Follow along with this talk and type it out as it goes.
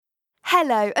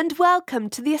Hello and welcome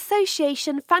to the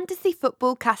Association Fantasy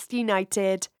Football Cast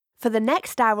United. For the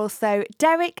next hour or so,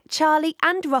 Derek, Charlie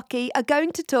and Rocky are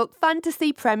going to talk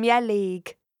Fantasy Premier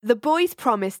League. The boys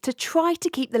promise to try to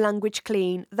keep the language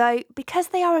clean, though because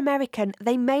they are American,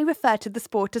 they may refer to the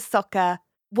sport as soccer.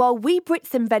 While we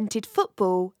Brits invented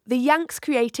football, the Yanks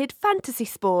created fantasy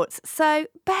sports, so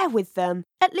bear with them.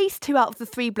 At least 2 out of the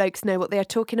 3 blokes know what they are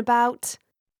talking about.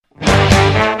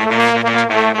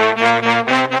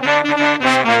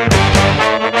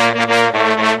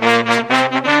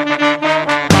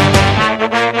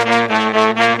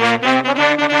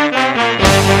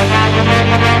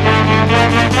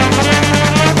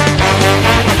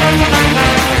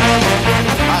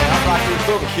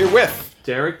 Here with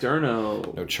Derek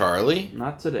Durno. No Charlie.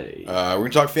 Not today. We're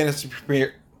going to talk Fantasy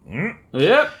Premier...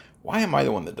 Yep. Why am I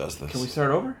the one that does this? Can we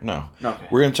start over? No. Okay.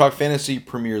 We're going to talk Fantasy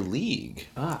Premier League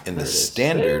in the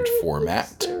standard There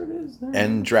format it is.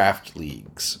 and draft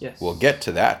leagues. Yes. We'll get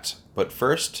to that, but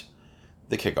first,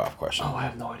 the kickoff question. Oh, I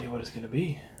have no idea what it's going to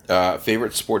be.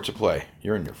 Favorite sport to play?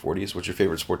 You're in your 40s. What's your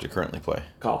favorite sport to currently play?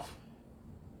 Golf.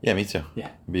 Yeah, me too.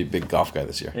 Yeah. Be a big golf guy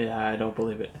this year. Yeah, I don't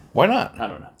believe it. Why not? I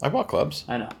don't know. I bought clubs.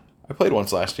 I know. I played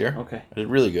once last year. Okay. I did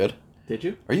really good. Did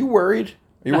you? Are you worried?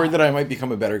 Are you worried that I might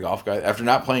become a better golf guy after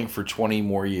not playing for 20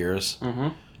 more years? Mm-hmm.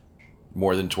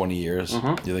 More than 20 years?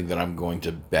 Mm-hmm. Do you think that I'm going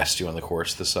to best you on the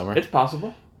course this summer? It's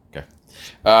possible. Okay.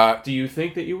 Do you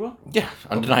think that you will? Yeah,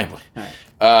 undeniably.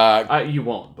 All right. You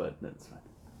won't, but that's fine.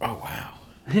 Oh, wow.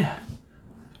 Yeah.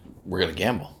 We're going to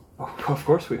gamble. Oh, of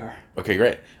course we are. Okay,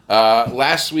 great.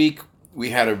 Last week,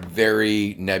 we had a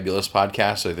very nebulous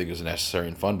podcast, so I think it was necessary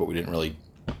and fun, but we didn't really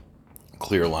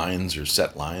clear lines or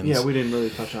set lines. Yeah, we didn't really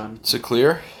touch on. So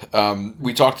clear.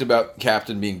 We talked about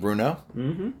captain being Bruno.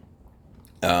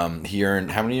 Mm-hmm. Here in,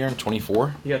 how many years?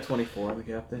 24? You got 24 on the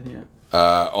captain, yeah.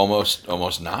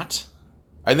 Almost not.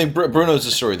 I think Bruno's the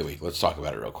story of the week. Let's talk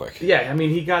about it real quick. Yeah, I mean,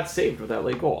 he got saved with that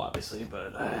late goal, obviously,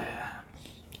 but...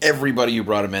 Everybody who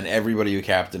brought him in, everybody who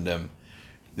captained him,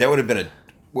 that would have been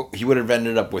he would have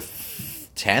ended up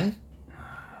with 10?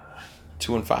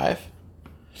 2 and 5?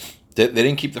 They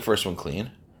didn't keep the first one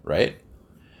clean, right?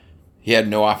 He had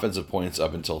no offensive points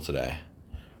up until today.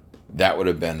 That would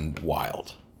have been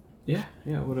wild. Yeah,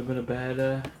 it would have been a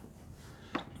bad...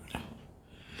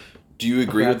 Do you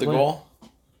agree with the goal?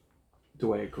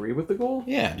 Do I agree with the goal?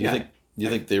 Yeah. Do you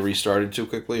think they restarted too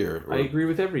quickly, or? I agree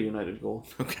with every United goal.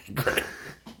 Okay, great.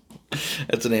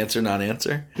 That's an answer,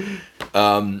 non-answer.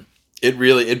 It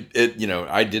really,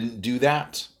 I didn't do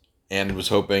that, and was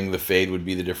hoping the fade would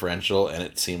be the differential, and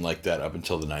it seemed like that up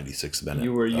until the 96th minute.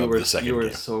 You were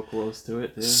game. so close to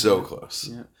it. Yeah. So close.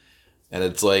 Yeah. And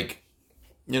it's like,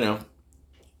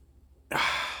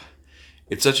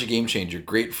 it's such a game changer.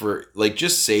 Great for,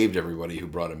 just saved everybody who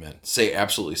brought him in.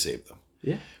 Absolutely saved them.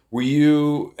 Yeah. Were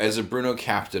you, as a Bruno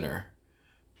captainer,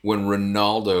 when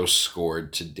Ronaldo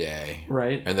scored today,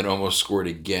 right, and then almost scored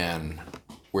again,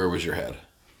 where was your head?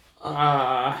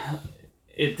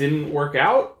 It didn't work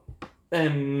out,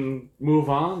 and move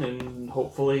on, and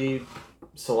hopefully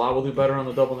Salah will do better on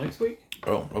the double next week.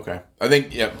 Oh, okay. I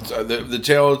think, so the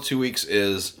tale of 2 weeks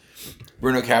is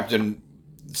Bruno captain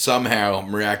somehow,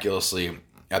 miraculously,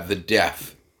 at the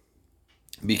death,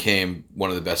 became one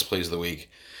of the best plays of the week.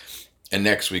 And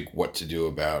next week,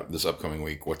 this upcoming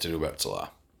week, what to do about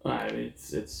Salah.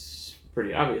 It's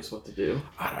pretty obvious what to do.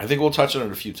 I think we'll touch on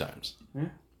it a few times. Yeah.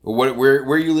 Where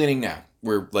are you leaning now?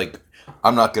 We're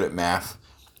I'm not good at math.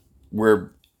 We're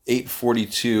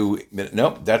 8:42 minutes.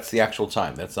 Nope, that's the actual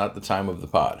time. That's not the time of the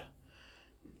pod.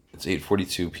 It's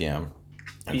 8:42 p.m.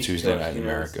 on East Tuesday Coast, night in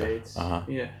America. Uh-huh.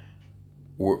 Yeah.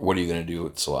 What are you going to do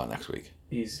with Salah next week?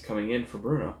 He's coming in for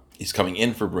Bruno. He's coming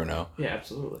in for Bruno. Yeah,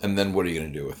 absolutely. And then what are you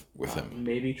going to do with him?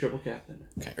 Maybe triple captain.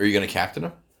 Okay. Are you going to captain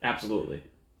him? Absolutely.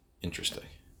 Interesting.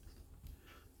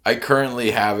 I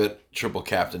currently have it triple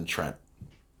captain Trent.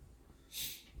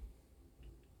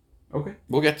 Okay.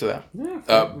 We'll get to that. Yeah.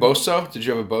 Boso? Did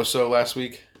you have a Boso last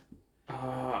week?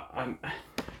 I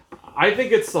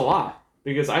think it's Salah,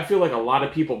 because I feel like a lot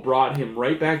of people brought him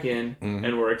right back in,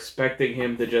 and were expecting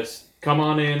him to just come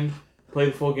on in, play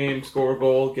the full game, score a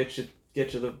goal, get you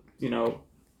the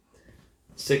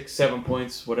 6-7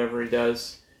 points, whatever he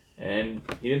does. And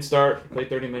he didn't start. He played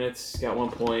 30 minutes, got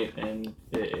 1 point, and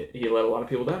he let a lot of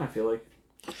people down, I feel like.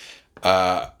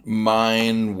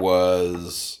 Mine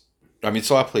was...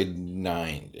 Salah played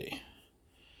 90.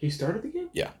 He started the game?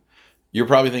 Yeah. You're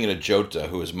probably thinking of Jota,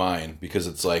 who was mine, because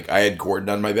it's like, I had Gordon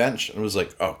on my bench, and it was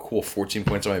like, oh, cool, 14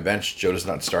 points on my bench, Jota's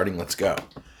not starting, let's go.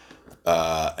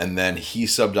 And then he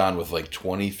subbed on with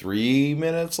 23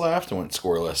 minutes left and went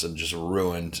scoreless and just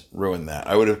ruined that.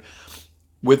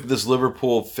 with this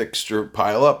Liverpool fixture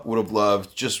pile up, would have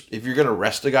loved just, if you're going to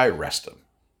rest a guy, rest him.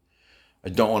 I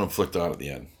don't want him flicked on at the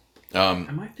end.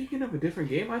 Am I thinking of a different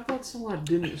game? I thought Salah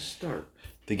didn't start.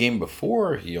 The game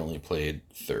before, he only played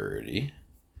 30.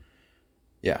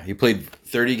 Yeah, he played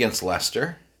 30 against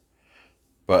Leicester,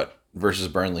 but versus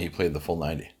Burnley, he played the full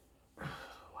 90. Wow.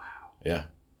 Yeah.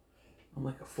 I'm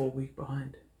like a full week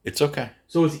behind. It's okay.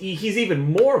 So he's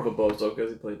even more of a bozo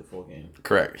because he played the full game.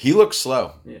 Correct. He looked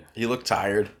slow. Yeah. He looked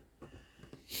tired,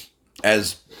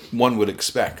 as one would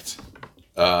expect.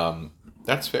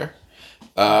 That's fair.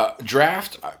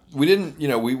 Draft, we didn't,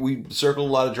 we circled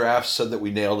a lot of drafts, said that we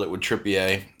nailed it with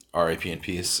Trippier, RIP in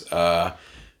peace, and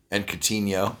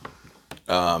Coutinho,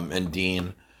 and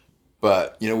Dean.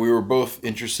 But, we were both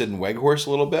interested in Weghorst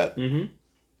a little bit. Mm-hmm.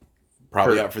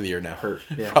 Probably out for the year now. Hurt.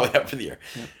 Yeah. Probably out for the year.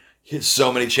 Yeah. He had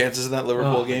so many chances in that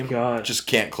Liverpool game. God. Just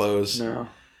can't close. No.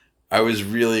 I was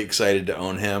really excited to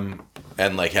own him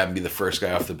and have him be the first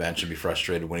guy off the bench and be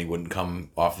frustrated when he wouldn't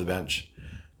come off the bench.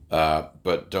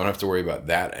 But don't have to worry about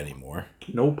that anymore.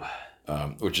 Nope.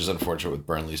 Which is unfortunate with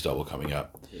Burnley's double coming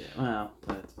up. Yeah. Well,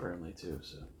 that's Burnley too.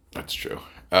 So that's true.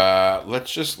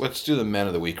 Let's do the men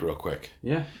of the week real quick.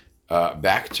 Yeah.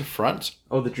 Back to front.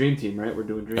 Oh, the Dream Team, right? We're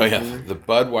doing Dream Team. Oh yeah, the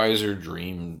Budweiser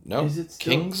Dream. No, is it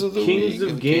still Kings of the Kings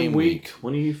Week of Game Week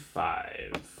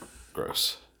 25?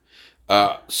 Gross.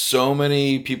 So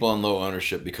many people on low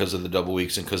ownership because of the double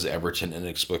weeks and because Everton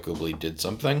inexplicably did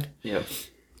something. Yep.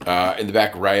 In the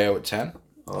back, Rayo at 10.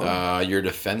 Your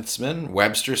defenseman,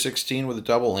 Webster 16 with a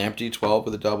double, Lamptey 12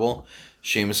 with a double,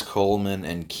 Seamus Coleman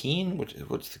and Keane.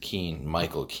 What's the Keane?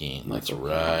 Michael Keane. That's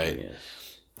right.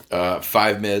 Yes.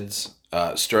 5 mids.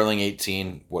 Sterling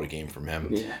 18. What a game from him.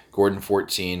 Yeah. Gordon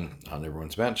 14 on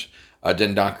everyone's bench.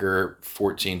 Dendonker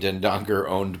 14. Dendonker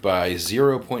owned by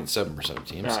 0.7% of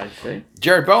teams. I see.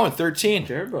 Jared Bowen 13.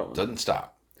 Jared Bowen. Doesn't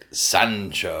stop.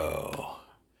 Sancho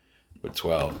with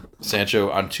 12. Sancho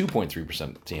on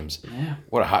 2.3% of teams. Yeah.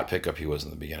 What a hot pickup he was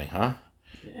in the beginning, huh?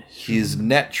 Yeah, His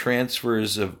net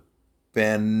transfers have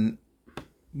been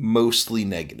mostly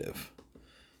negative.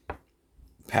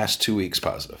 Past 2 weeks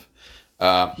positive.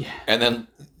 And then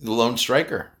the lone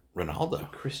striker,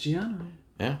 Ronaldo. Cristiano.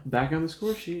 Yeah. Back on the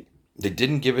score sheet. They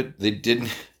couldn't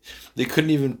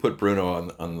even put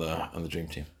Bruno on the dream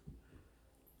team.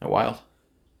 Isn't that wild?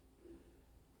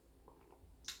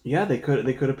 Yeah, they could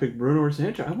have picked Bruno or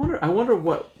Sancho. I wonder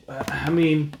what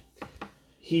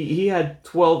he had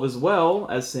 12 as well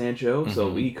as Sancho,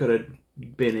 so he could have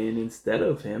been in instead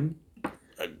of him.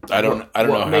 I don't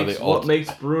know how they what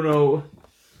makes Bruno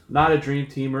not a dream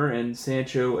teamer and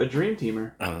Sancho a dream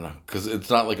teamer. I don't know, because it's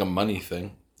not like a money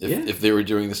thing. If they were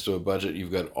doing this to a budget,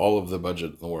 you've got all of the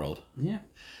budget in the world. Yeah.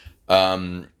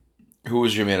 Who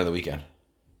was your man of the weekend?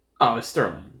 Oh, it's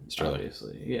Sterling. Sterling.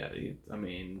 Obviously. Yeah,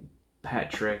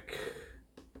 hat trick,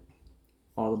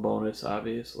 all the bonus,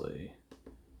 obviously.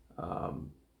 Yeah,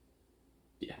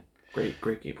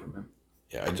 great game from him.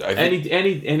 Yeah, I think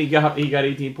and he got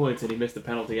 18 points and he missed the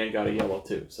penalty and got a yellow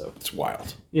too. So it's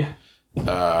wild. Yeah.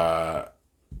 The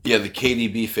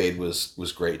KDB fade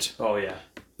was great. Oh yeah.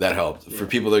 That helped. Yeah. For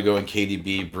people that are going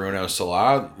KDB, Bruno,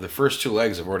 Salah, the first 2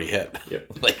 legs have already hit.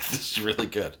 Yep. This is really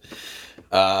good.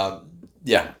 All-time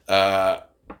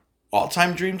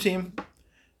dream team?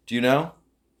 Do you know?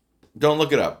 Don't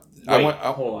look it up. Wait,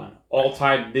 hold on.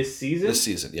 All-time this season? This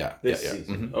season, yeah. This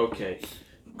season. Mm-hmm. Okay.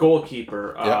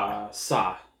 Goalkeeper,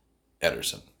 Sa.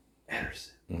 Ederson.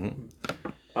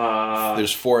 Mm-hmm.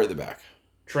 There's 4 at the back.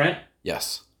 Trent?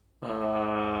 Yes.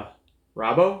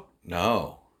 Robbo?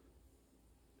 No.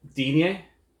 Digne?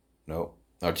 No.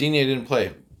 No, Digne didn't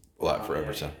play a lot for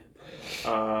Everton.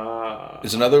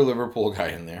 There's another Liverpool guy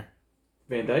in there.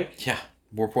 Van Dijk? Yeah.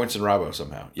 More points than Robbo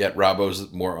somehow. Yet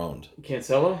Robbo's more owned.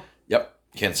 Cancelo? Yep.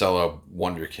 Cancelo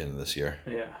wonderkin this year.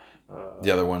 Yeah. The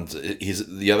other one's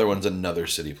another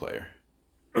City player.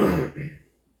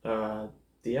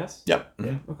 Diaz? Yep.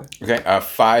 Yeah. Okay. Okay.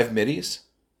 5 middies.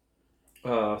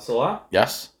 Salah?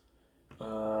 Yes.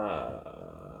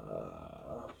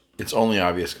 It's only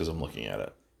obvious because I'm looking at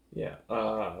it. Yeah.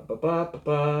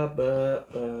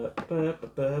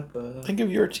 Think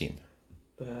of your team.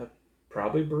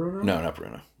 Probably Bruno. No, not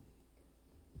Bruno.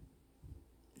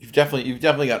 You've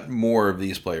definitely got more of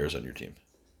these players on your team.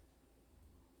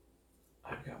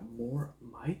 I've got more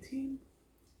my team.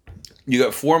 You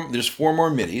got 4. There's 4 more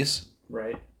middies.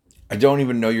 Right. I don't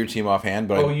even know your team offhand,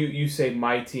 but you say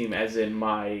my team as in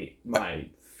my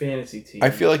fantasy team.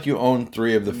 I feel like you own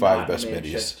 3 of the 5 best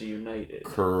middies. Manchester United.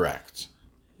 Correct.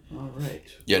 All right.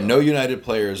 Yeah, no United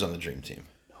players on the dream team.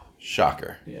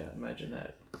 Shocker. Yeah, imagine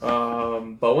that.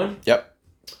 Bowen. Yep.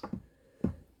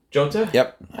 Jota.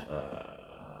 Yep.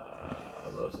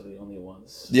 those are the only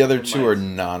ones. The other two are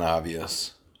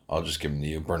non-obvious. I'll just give them to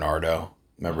you. Bernardo.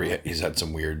 Remember, he's had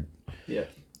some weird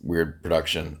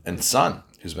production. And Son,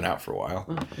 who's been out for a while.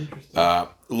 Oh, interesting.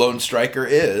 Lone striker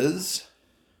is...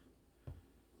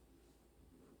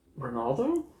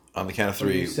 Ronaldo? On the count of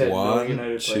three. You said no 1,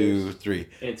 United 2, 3.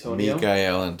 Antonio?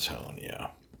 Mikael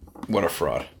Antonio. What a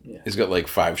fraud. Yeah. He's got like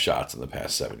 5 shots in the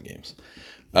past 7 games.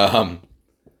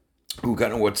 Who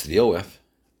got what's the deal with?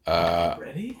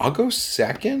 Ready? I'll go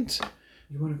second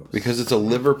You want to go because it's a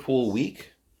Liverpool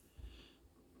week.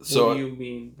 So what do you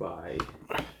mean by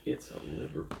it's a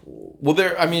Liverpool? well,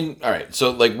 all right.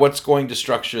 So like, what's going to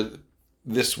structure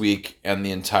this week and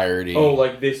the entirety? Oh,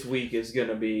 like this week is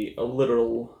gonna be a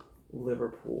literal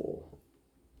Liverpool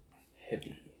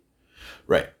heavy.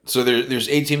 Right. So there's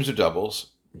 8 teams with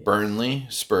doubles: Burnley,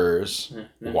 Spurs,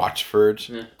 Watford,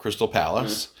 Crystal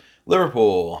Palace,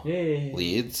 Liverpool, Yay.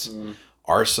 Leeds,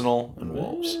 Arsenal, and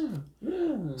Wolves.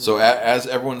 So as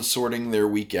everyone's sorting their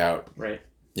week out, Right.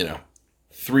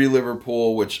 3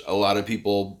 Liverpool, which a lot of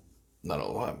people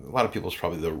is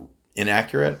probably the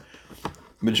inaccurate.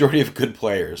 Majority of good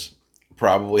players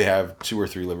probably have 2 or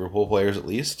 3 Liverpool players at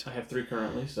least. I have 3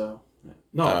 currently, so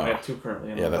no, I have 2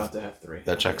 currently, and I'm about to have 3.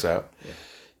 That checks out.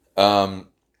 Yeah.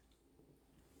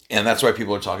 And that's why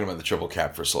people are talking about the triple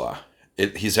cap for Salah.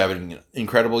 He's having an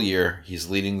incredible year. He's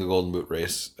leading the Golden Boot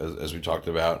race, as we talked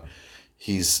about.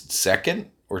 He's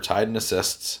second or tied in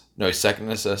assists. No, he's second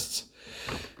in assists.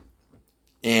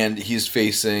 And he's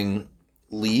facing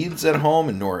Leeds at home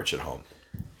and Norwich at home.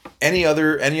 Any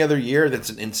other year,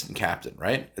 that's an instant captain,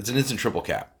 right? It's an instant triple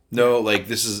cap. No, like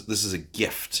this is a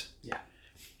gift. Yeah.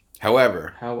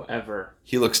 However, However,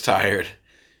 he looks tired.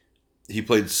 He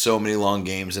played so many long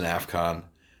games in AFCON.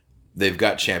 They've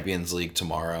got Champions League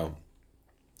tomorrow.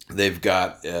 They've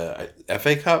got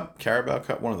FA Cup, Carabao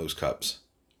Cup, one of those cups.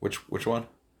 Which one?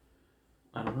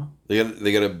 I don't know.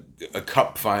 They got a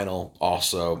cup final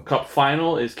also Cup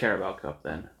final is Carabao Cup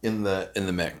then. in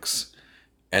the mix.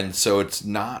 And so it's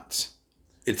not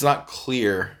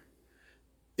clear.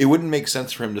 It wouldn't make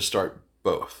sense for him to start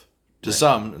both. To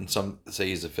some, and some say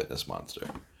he's a fitness monster.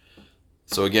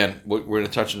 So again, we're going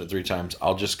to touch on it 3 times.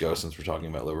 I'll just go since we're talking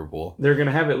about Liverpool. They're going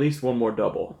to have at least one more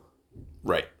double.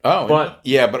 Right. Oh, but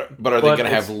are they going to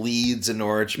have Leeds and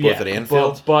Norwich both at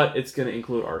Anfield? But it's going to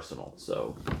include Arsenal,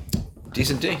 so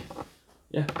Decent D.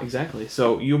 yeah, exactly.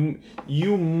 So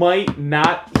you might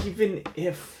not, even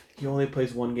if he only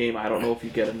plays 1 game, I don't know if you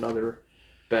get another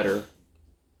better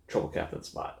triple captain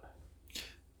spot.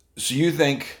 So you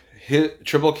think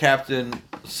triple captain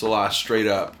Salah straight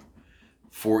up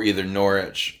for either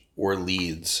Norwich or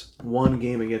Leeds? 1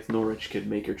 game against Norwich could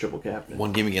make your triple captain.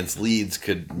 1 game against Leeds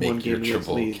could make your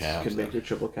triple captain. Could make your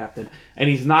triple captain, and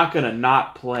he's not going to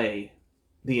not play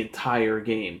the entire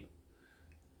game.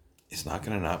 He's not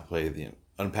going to not play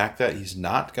unpack that. He's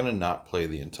not going to not play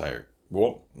the entire.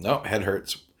 Well, no, head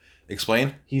hurts.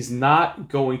 Explain. He's not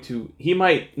going to. He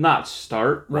might not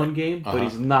start 1 game, but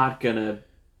he's not going to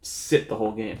sit the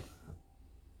whole game.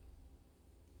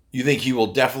 You think he will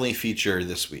definitely feature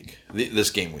this week, this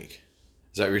game week?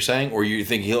 Is that what you're saying? Or you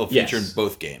think he'll feature in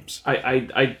both games?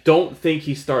 I don't think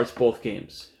he starts both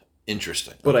games.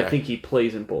 Interesting. But I think he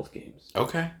plays in both games.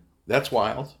 Okay. That's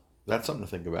wild. That's something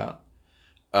to think about.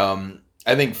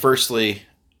 I think firstly,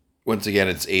 once again,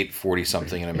 it's 8:40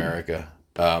 something in America.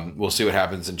 We'll see what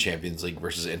happens in Champions League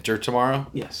versus Inter tomorrow.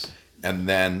 Yes. And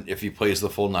then if he plays the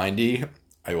full 90,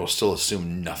 I will still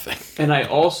assume nothing. And I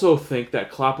also think that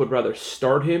Klopp would rather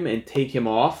start him and take him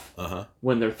off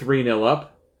when they're 3-0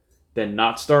 up than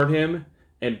not start him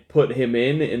and put him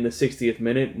in the 60th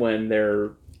minute when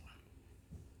they're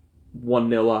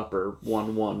 1-0 up or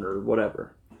 1-1 or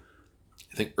whatever.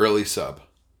 I think early sub,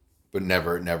 but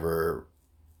never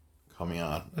coming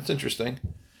on. That's interesting.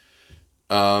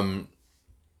 Again,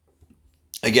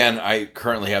 I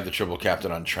currently have the triple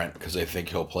captain on Trent because I think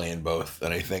he'll play in both,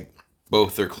 and I think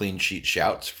both are clean sheet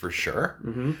shouts for sure.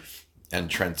 Mm-hmm. And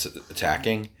Trent's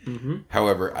attacking. Mm-hmm.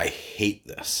 However, I hate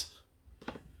this.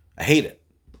 I hate it.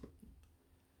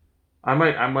 I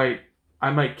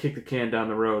might kick the can down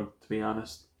the road, to be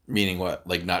honest. Meaning what?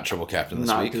 Like not triple captain this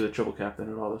week? Not do the triple captain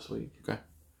at all this week. Okay.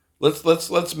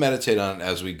 Let's meditate on it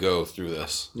as we go through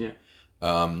this. Yeah.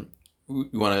 You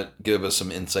want to give us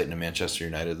some insight into Manchester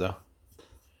United, though?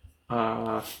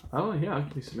 Yeah, I'll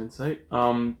give you some insight.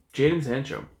 Jadon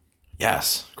Sancho.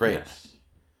 Yes, great. Yes.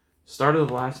 Started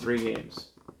the last 3 games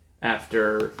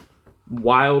after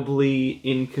wildly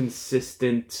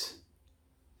inconsistent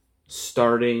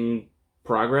starting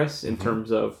progress in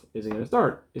terms of, is he going to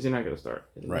start? Is he not going to start?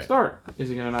 Is he going to start? Is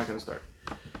he not going to start?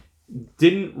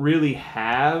 Didn't really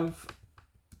have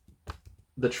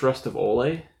the trust of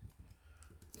Ole.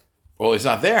 Well, he's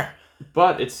not there.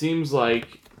 But it seems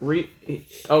like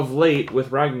of late with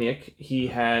Rangnick, he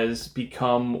has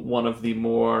become one of the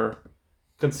more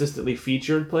consistently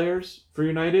featured players for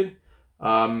United.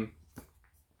 And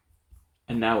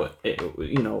now,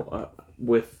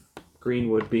 with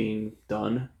Greenwood being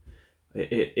done,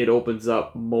 it opens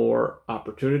up more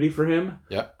opportunity for him.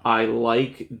 Yeah. I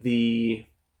like the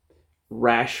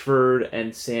Rashford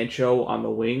and Sancho on the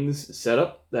wings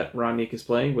setup that Rangnick is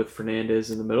playing with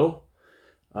Fernandes in the middle.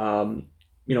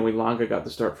 Elanga got the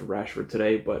start for Rashford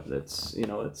today, but it's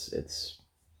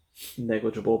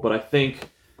negligible. But I think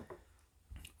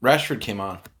Rashford came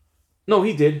on. No,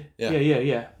 he did. Yeah.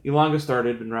 Yeah. Elanga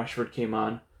started and Rashford came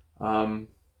on.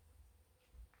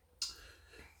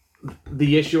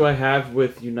 The issue I have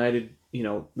with United,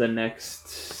 the next,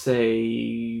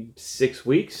 say, 6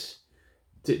 weeks,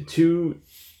 two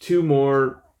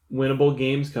more winnable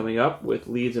games coming up with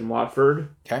Leeds and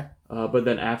Watford. Okay. But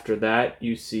then after that,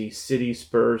 you see City,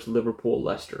 Spurs, Liverpool,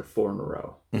 Leicester, 4 in a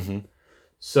row. Mm-hmm.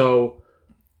 So,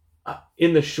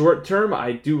 in the short term,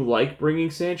 I do like bringing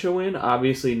Sancho in.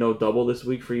 Obviously, no double this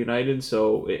week for United.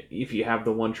 So, if you have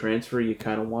the one transfer, you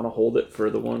kind of want to hold it for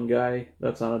the one guy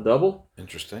that's on a double.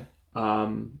 Interesting.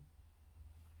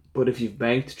 But if you've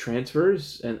banked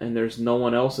transfers and there's no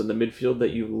one else in the midfield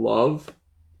that you love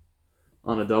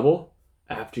on a double,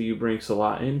 after you bring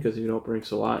Salah in, because if you don't bring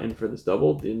Salah in for this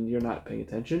double, then you're not paying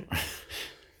attention.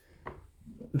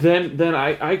 then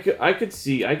I could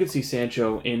see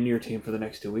Sancho in your team for the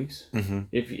next 2 weeks. Mm-hmm.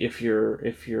 If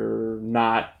you're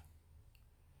not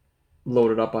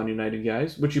loaded up on United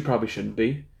guys, which you probably shouldn't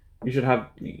be. You could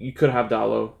have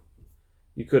Dalot.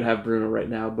 You could have Bruno right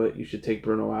now, but you should take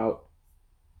Bruno out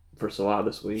for Salah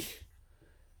this week.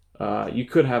 You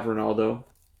could have Ronaldo.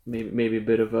 Maybe a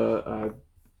bit of a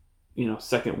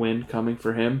second win coming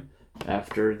for him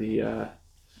after the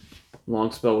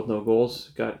long spell with no goals.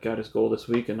 Got his goal this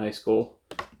week, a nice goal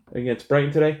against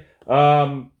Brighton today.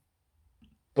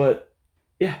 But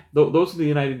yeah, those are the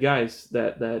United guys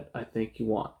that I think you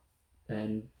want,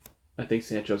 and I think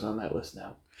Sancho's on that list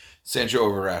now. Sancho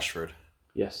over Rashford.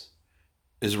 Yes.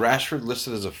 Is Rashford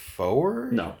listed as a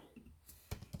forward? No.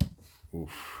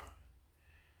 Oof.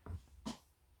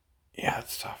 Yeah,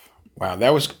 that's tough. Wow,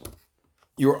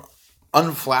 you were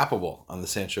unflappable on the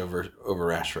Sancho over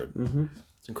Rashford. Mm-hmm.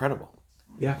 It's incredible.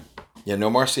 Yeah. Yeah, no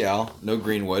Martial, no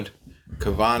Greenwood.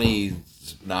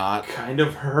 Cavani's not. Kind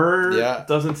of hurt. Yeah.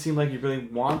 Doesn't seem like he really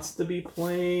wants to be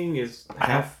playing. Is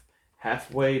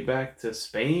halfway back to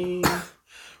Spain.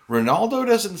 Ronaldo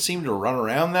doesn't seem to run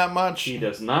around that much. He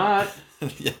does not.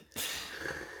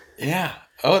 Yeah.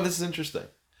 Oh, this is interesting.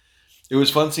 It was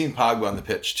fun seeing Pogba on the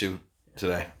pitch too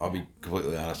today. I'll be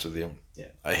completely honest with you. Yeah.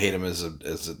 I hate him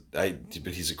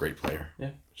but he's a great player.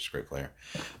 Yeah. Just a great player.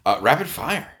 Rapid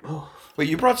fire. Oh. Wait,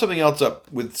 you brought something else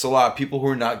up with Salah. People who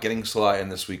are not getting Salah in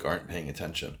this week aren't paying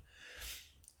attention.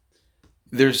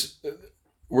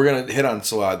 We're going to hit on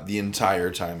Salah the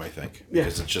entire time, I think.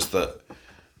 Because it's just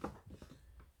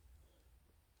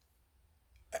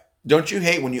don't you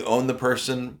hate when you own the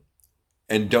person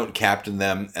and don't captain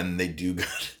them and they do good?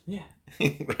 Yeah.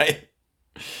 Right?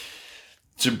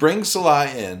 To bring Salah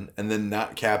in and then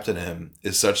not captain him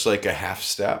is such like a half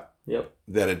step. Yep.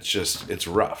 That it's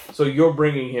rough. So you're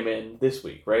bringing him in this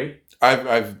week, right?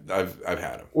 I've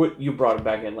had him. You brought him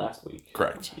back in last week.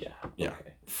 Correct. Yeah. Yeah.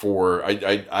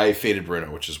 Okay. I faded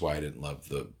Bruno, which is why I didn't love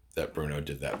that Bruno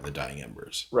did that in the Dying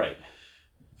Embers. Right.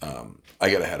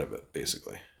 I got ahead of it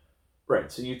basically.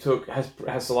 Right. So you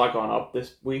has Salah gone up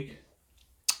this week?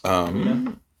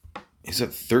 He's at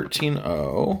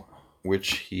 13-0,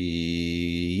 which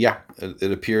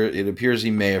it appears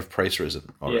he may have price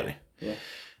risen already. Yeah.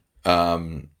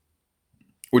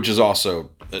 Which is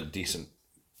also a decent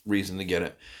reason to get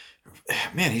it.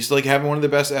 Man, he's like having one of the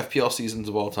best FPL seasons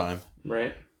of all time.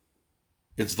 Right.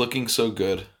 It's looking so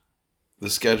good. The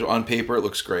schedule on paper, it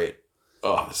looks great.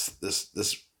 Oh, this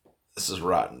is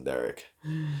rotten, Derek.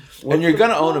 And you're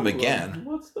gonna own him again.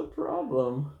 What's the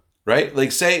problem? Right?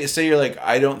 Like say you're like,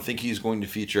 I don't think he's going to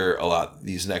feature a lot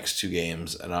these next 2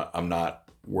 games, and I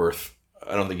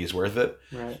don't think he's worth it.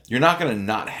 Right. You're not going to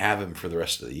not have him for the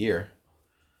rest of the year.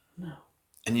 No.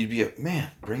 And you'd be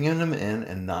bringing him in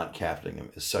and not captaining him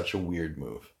is such a weird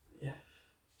move. Yeah.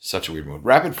 Such a weird move.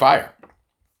 Rapid fire.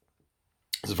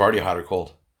 Is Vardy hot or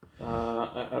cold?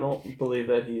 I don't believe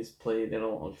that he's played in a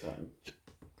long time.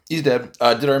 He's dead.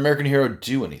 Did our American hero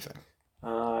do anything?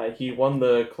 He won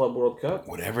the Club World Cup.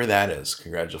 Whatever that is.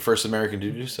 Congratulations. First American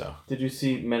to do so. Did you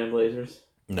see Men in Blazers?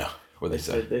 No. What they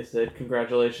said? They said,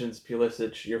 congratulations,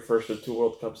 Pulisic, you're first with 2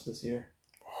 World Cups this year.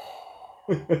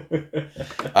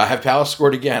 Have Palace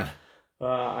scored again?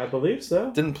 I believe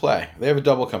so. Didn't play. They have a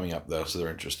double coming up, though, so they're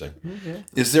interesting. Okay.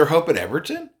 Is there hope at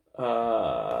Everton?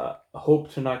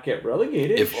 Hope to not get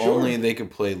relegated. If sure. only they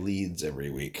could play Leeds every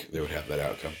week, they would have that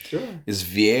outcome. Sure. Is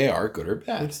VAR good or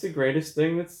bad? It's the greatest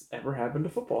thing that's ever happened to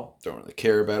football. Don't really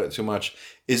care about it too much.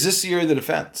 Is this the year of the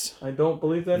defense? I don't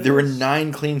believe that. There were is.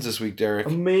 9 cleans this week, Derek.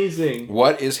 Amazing.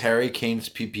 What is Harry Kane's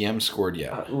PPM scored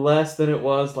yet? Less than it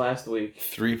was last week.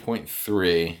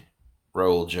 3.3.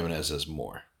 Raul Jimenez has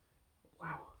more.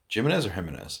 Wow. Jimenez or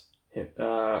Jimenez?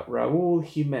 Raul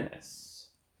Jimenez.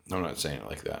 No, I'm not saying it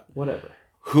like that. Whatever.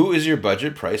 Who is your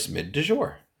budget price mid du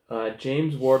jour?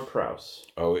 James Ward-Prowse.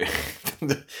 Oh,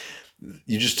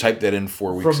 you just typed that in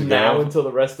 4 weeks ago? From now until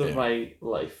the rest of my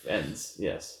life ends,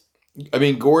 yes. I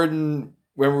mean, Gordon,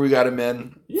 remember we got him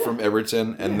in Yeah. from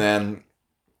Everton, and Yeah. then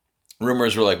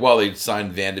rumors were like, well, they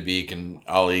signed Van de Beek and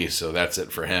Ali, so that's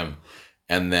it for him.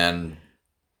 And then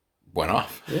went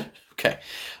off. Yeah. Okay.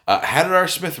 How did our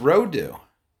Smith Rowe do?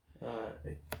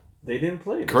 They didn't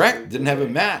play. Correct. Didn't have a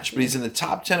match, but he's in the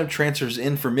top 10 of transfers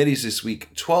in for middies this week.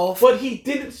 12th. But he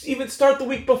didn't even start the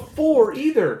week before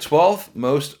either. 12th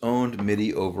most owned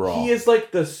midi overall. He is like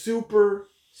the super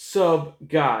sub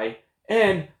guy,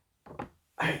 and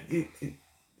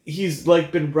he's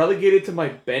like been relegated to my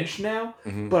bench now.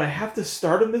 Mhm. But I have to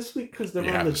start him this week because they're You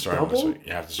on have the to start him this double. week.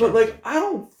 You have to start But him like, I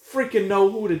don't freaking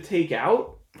know who to take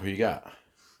out. Who you got?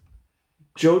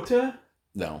 Jota,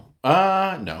 No.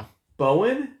 No.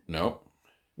 Bowen, Nope.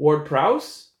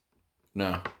 Ward-Prowse,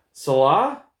 No.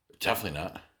 Salah. Definitely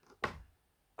not.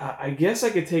 I guess I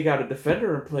could take out a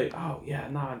defender and play. Oh yeah,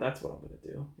 nah, that's what I'm gonna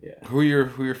do. Yeah, Who are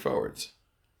your forwards?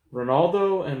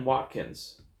 Ronaldo and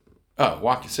Watkins. Oh,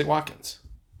 Watkins. Say Watkins.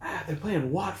 They're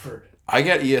playing Watford. I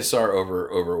got ESR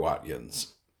over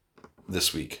Watkins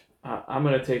this week. I'm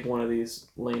gonna take one of these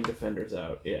lame defenders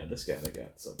out. Yeah, this guy that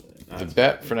got something. The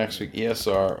bet for next week: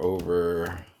 ESR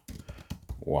over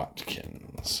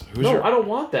Watkins. I don't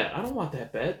want that. I don't want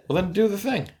that bet. Well, then do the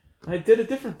thing. I did a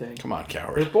different thing. Come on, They're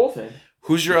coward. both in.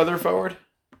 Who's your other forward?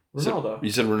 Ronaldo. You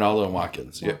said Ronaldo and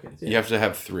Watkins. Watkins, You yeah. have to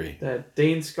have 3. That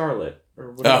Dane Scarlett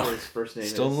or whatever Oh, his first name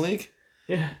is. Still in the league?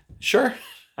 Yeah. Sure.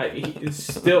 He's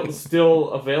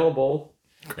still available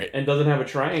Great. and doesn't have a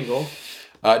triangle.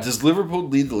 Does Liverpool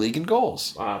lead the league in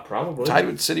goals? Probably. Tied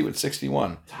with City with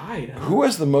 61. Tied. Huh? Who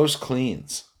has the most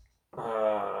cleans?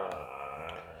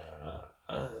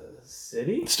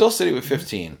 City? Still City with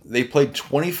 15. They played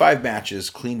 25 matches,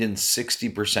 cleaned in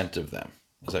 60% of them.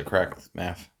 Is that correct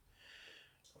math?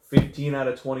 15 out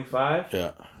of 25.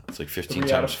 Yeah. It's like 15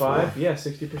 3 out of times 5. 4. Yeah,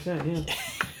 60%. Yeah.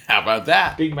 How about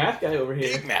that? Big math guy over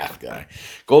here. Big math guy.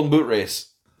 Golden Boot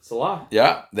race. Salah.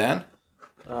 Yeah. Then?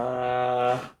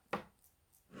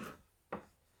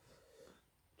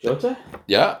 Jota?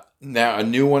 Yeah. Now a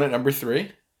new one at number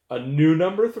 3. A new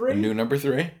number 3? A new number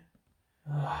 3.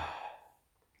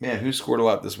 Man, who scored a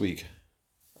lot this week?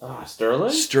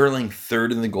 Sterling? Sterling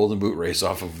third in the Golden Boot race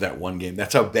off of that one game.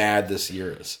 That's how bad this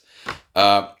year is.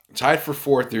 Tied for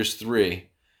 4th, there's 3.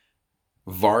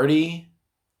 Vardy,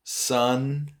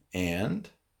 Son, and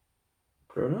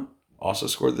Bruno? also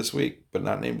scored this week, but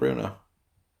not named Bruno.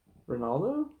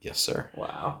 Ronaldo? Yes, sir.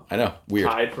 Wow. I know. Weird.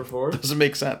 Tied for 4th? Doesn't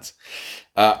make sense.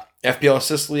 FPL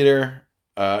assist leader,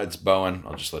 it's Bowen.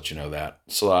 I'll just let you know that.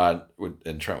 Salah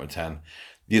and Trent with 10.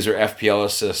 These are FPL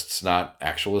assists, not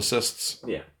actual assists.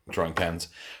 Yeah. Drawing pens.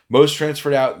 Most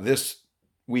transferred out this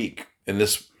week.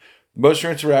 Most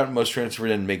transferred out and most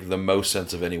transferred in make the most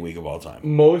sense of any week of all time.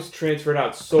 Most transferred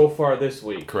out so far this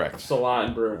week. Correct. Salah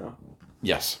and Bruno.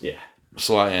 Yes. Yeah.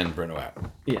 Salah and Bruno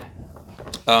out. Yeah.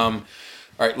 All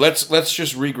right, let's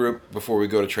just regroup before we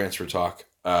go to transfer talk.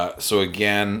 So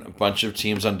again, a bunch of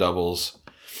teams on doubles.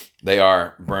 They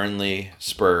are Burnley,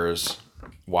 Spurs,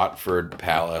 Watford,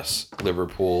 Palace,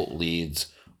 Liverpool, Leeds,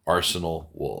 Arsenal,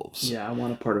 Wolves. Yeah, I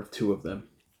want a part of 2 of them.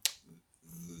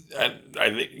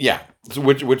 Yeah. So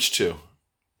which 2?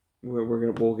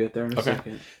 We'll get there in a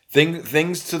second.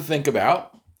 Things to think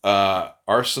about.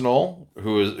 Arsenal,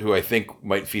 who I think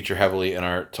might feature heavily in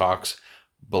our talks,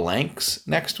 blanks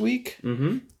next week.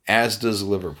 Mm-hmm. As does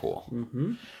Liverpool.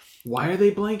 Mm-hmm. Why are they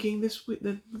blanking this week?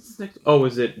 This next? Oh,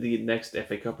 is it the next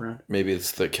FA Cup round? Maybe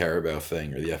it's the Carabao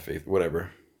thing or the FA, whatever.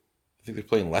 I think they're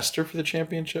playing Leicester for the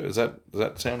championship. Does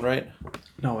that sound right?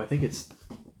 No, I think it's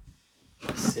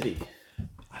City.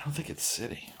 I don't think it's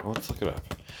City. Well, let's look it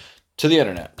up. To the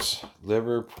internet.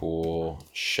 Liverpool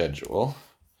schedule.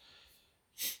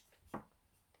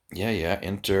 Yeah.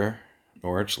 Inter,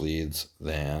 Norwich, Leeds,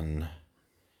 then...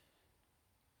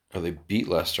 they beat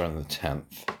Leicester on the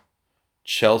 10th.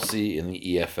 Chelsea in the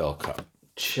EFL Cup.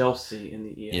 Chelsea in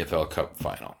the EFL Cup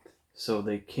final. so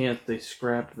they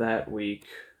scrapped that week.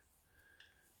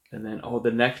 And then,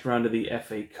 the next round of the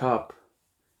FA Cup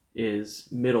is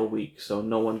middle week, so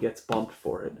no one gets bumped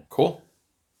for it. Cool.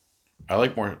 I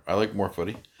like more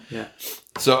footy. Yeah.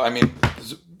 So, I mean,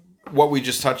 what we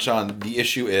just touched on, the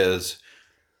issue is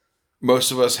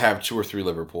most of us have 2 or 3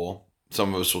 Liverpool.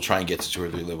 Some of us will try and get to 2 or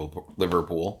 3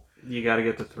 Liverpool. You got to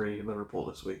get to 3 Liverpool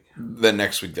this week. Then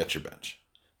next week, that's your bench.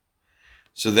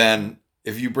 So then,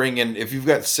 if you've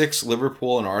got 6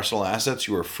 Liverpool and Arsenal assets,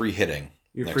 you are free hitting.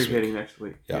 You're free hitting next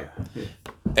week. Yeah.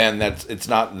 And it's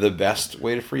not the best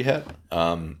way to free hit.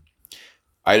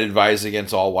 I'd advise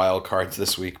against all wild cards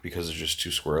this week because it's just too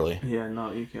squirrely. Yeah,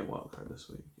 no, you can't wild card this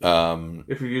week.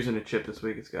 If you're using a chip this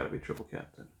week, it's got to be triple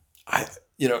captain.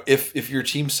 If your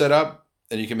team's set up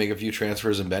and you can make a few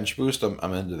transfers and bench boost,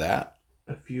 I'm into that.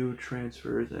 A few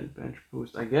transfers and bench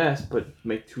boost, I guess, but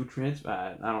make 2 transfers.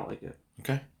 I don't like it.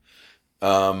 Okay.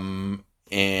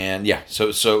 And yeah,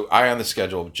 so eye on the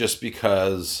schedule just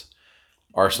because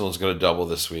Arsenal is going to double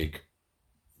this week.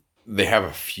 They have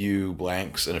a few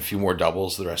blanks and a few more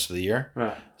doubles the rest of the year.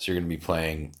 Right. So you're going to be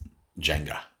playing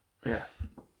Jenga. Yeah.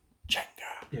 Jenga.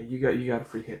 Yeah, you got a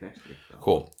free hit next week. Though.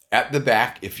 Cool. At the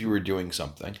back, if you were doing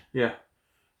something. Yeah.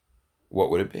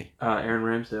 What would it be? Aaron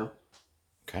Ramsdale.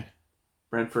 Okay.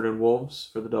 Brentford and Wolves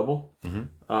for the double.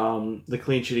 Mm-hmm. The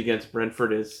clean sheet against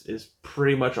Brentford is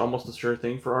pretty much almost a sure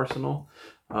thing for Arsenal.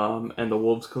 And the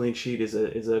Wolves clean sheet is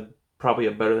a probably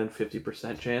a better than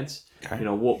 50% chance. Okay.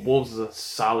 Wolves is a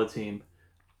solid team.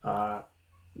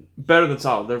 Better than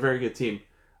solid. They're a very good team.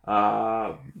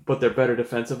 But they're better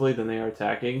defensively than they are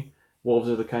attacking. Wolves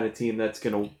are the kind of team that's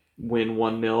going to win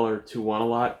 1-0 or 2-1 a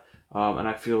lot. And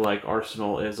I feel like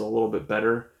Arsenal is a little bit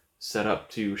better set up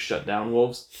to shut down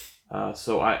Wolves.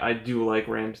 So I do like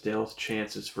Ramsdale's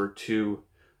chances for 2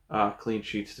 clean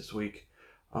sheets this week.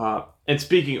 And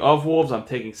speaking of Wolves, I'm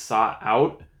taking Sa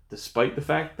out, despite the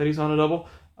fact that he's on a double.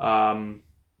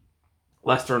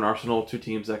 Leicester and Arsenal, 2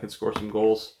 teams that can score some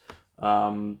goals.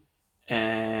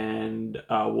 And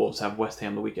Wolves have West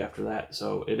Ham the week after that.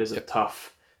 So it is a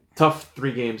tough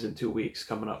 3 games in 2 weeks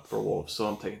coming up for Wolves. So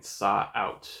I'm taking Sa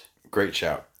out. Great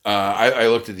shout. I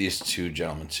looked at these 2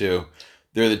 gentlemen too.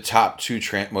 They're the top 2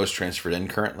 most transferred in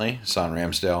currently. Sa and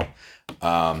Ramsdale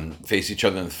face each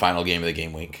other in the final game of the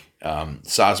game week.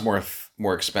 Sa's more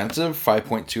expensive,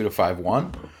 5.2 to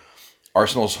 5.1.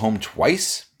 Arsenal's home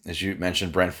twice, as you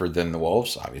mentioned, Brentford, then the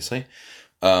Wolves, obviously.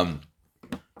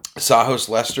 Sa hosts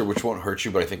Leicester, which won't hurt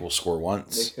you, but I think will score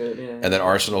once. They could, yeah. And then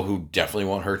Arsenal, who definitely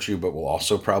won't hurt you, but will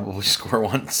also probably score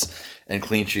once. And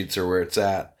clean sheets are where it's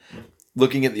at.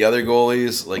 Looking at the other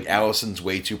goalies, like Allison's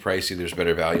way too pricey. There's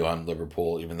better value on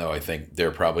Liverpool, even though I think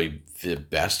they're probably the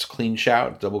best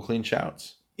double clean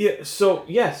shouts. Yeah, so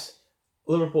yes,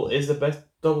 Liverpool is the best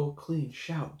double clean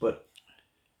shout, but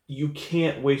you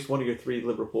can't waste one of your 3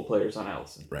 Liverpool players on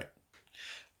Alisson. Right.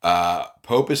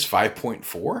 Pope is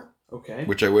 5.4. Okay.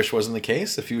 Which I wish wasn't the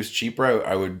case. If he was cheaper,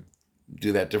 I would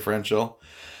do that differential.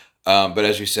 But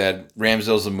as you said,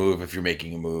 Ramsdale's a move if you're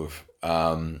making a move.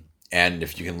 And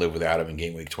if you can live without him in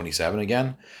game week 27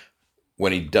 again.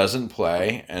 When he doesn't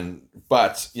play,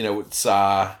 with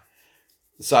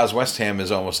Sa's West Ham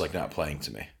is almost like not playing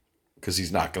to me. Because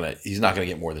he's not gonna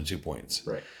get more than 2 points.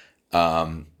 Right.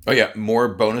 More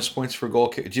bonus points for goal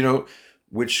kick. Do you know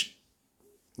which?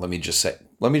 Let me just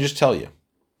tell you.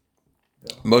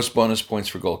 Yeah. Most bonus points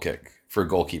for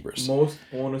goalkeepers. Most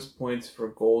bonus points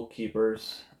for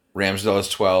goalkeepers. Ramsdale is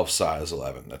 12, Sa is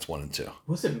 11. That's 1 and 2.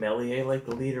 Wasn't Meslier like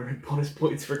the leader in bonus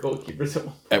points for goalkeepers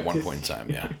at one point in time?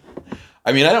 Yeah.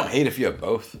 I mean, I don't hate if you have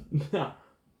both. No.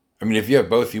 I mean, if you have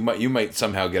both, you might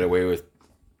somehow get away with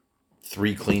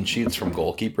 3 clean sheets from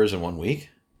goalkeepers in 1 week.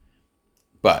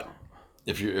 But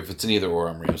if it's an either or,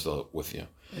 I'm Ramsdale with you.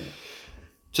 Yeah.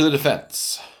 To the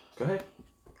defense. Go ahead.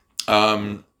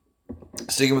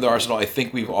 Sticking with Arsenal, I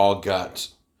think we've all got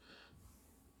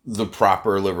the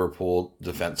proper Liverpool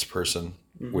defense person,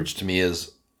 which to me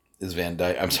is Van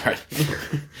Dijk. I'm sorry,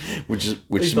 which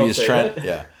to me is Trent. That.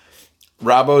 Yeah,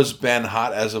 Robbo's been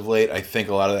hot as of late. I think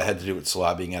a lot of that had to do with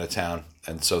Salah being out of town,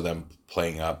 and so them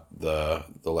playing up the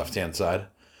left hand side.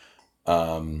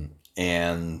 And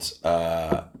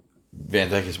Van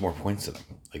Dijk has more points than him.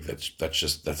 Like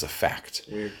that's a fact.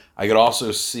 Weird. I could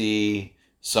also see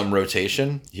some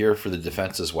rotation here for the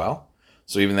defense as well.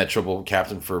 So even that triple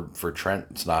captain for Trent,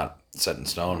 it's not set in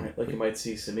stone. Right, like you might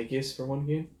see Tsimikas for 1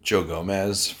 game. Joe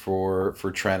Gomez for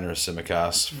Trent or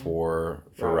Tsimikas for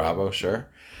Robbo, sure.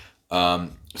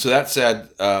 So that said,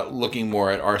 looking more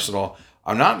at Arsenal,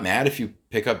 I'm not mad if you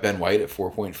pick up Ben White at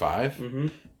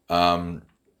 4.5. Mm-hmm.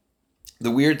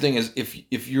 The weird thing is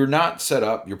if you're not set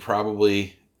up, you're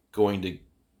probably going to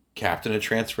captain a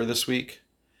transfer this week.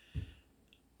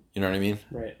 You know what I mean?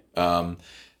 Right.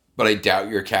 But I doubt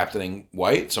you're captaining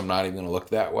White, so I'm not even going to look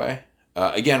that way.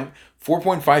 Again,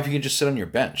 4.5, you can just sit on your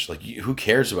bench. Like, who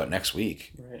cares about next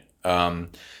week? Right.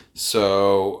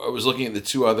 So I was looking at the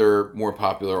two other more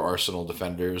popular Arsenal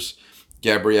defenders.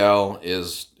 Gabriel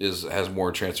has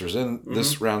more transfers in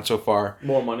this round so far.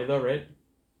 More money though, right?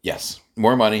 Yes,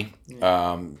 more money.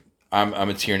 Yeah. I'm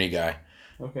a Tierney guy.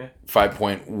 Okay.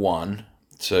 5.1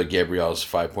 to Gabriel's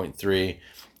 5.3.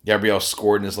 Gabriel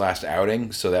scored in his last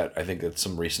outing, so that I think that's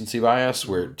some recency bias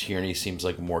where Tierney seems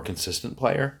like a more consistent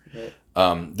player. Right.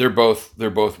 They're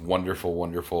both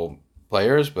wonderful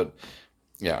players, but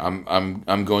yeah,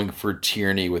 I'm going for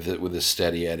Tierney with a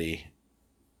steady Eddie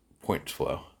point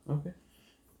flow. Okay.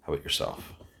 How about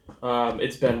yourself?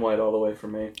 It's Ben White all the way for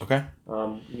me. Okay.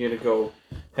 You're gonna go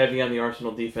heavy on the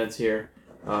Arsenal defense here,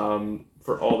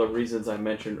 for all the reasons I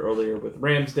mentioned earlier with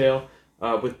Ramsdale.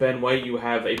 With Ben White, you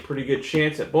have a pretty good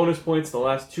chance at bonus points. The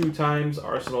last 2 times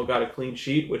Arsenal got a clean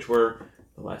sheet, which were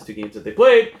the last 2 games that they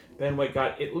played, Ben White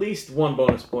got at least 1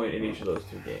 bonus point in each of those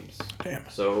 2 games. Damn.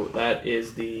 So that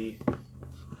is the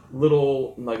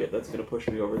little nugget that's going to push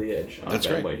me over the edge on That's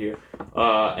Ben right. White here.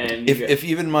 And If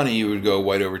even money, you would go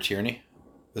White over Tierney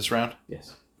this round?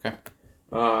 yes. Okay.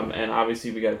 And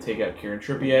obviously we got to take out Kieran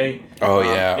Trippier. Oh,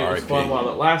 yeah, It was RIP. fun while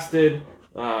it lasted.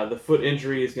 The foot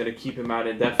injury is going to keep him out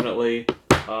indefinitely.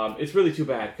 It's really too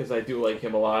bad because I do like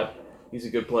him a lot. He's a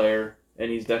good player, and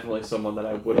he's definitely someone that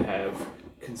I would have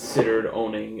considered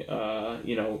owning,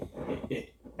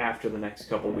 after the next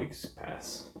couple weeks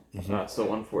pass.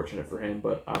 So unfortunate for him,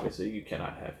 but obviously you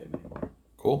cannot have him anymore.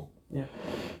 Cool. Yeah.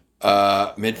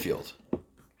 Midfield.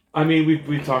 I mean,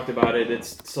 we've talked about it.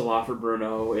 It's Salah for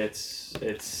Bruno. It's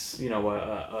a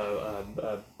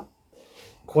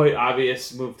quite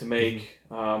obvious move to make.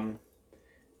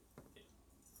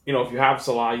 If you have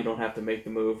Salah, you don't have to make the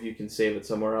move. You can save it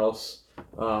somewhere else.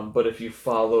 But if you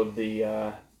followed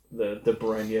the De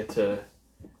Bruyne to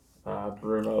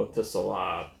Bruno to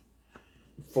Salah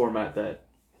format that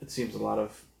it seems a lot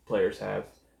of players have,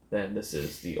 then this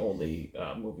is the only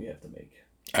move you have to make.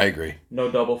 I agree.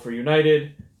 No double for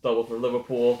United, double for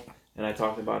Liverpool, and I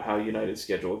talked about how United's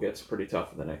schedule gets pretty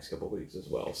tough in the next couple of weeks as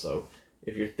well. So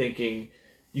if you're thinking,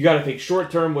 you got to think short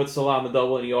term with Salah on the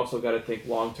double, and you also got to think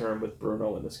long term with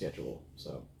Bruno in the schedule.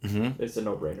 So it's a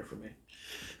no-brainer for me.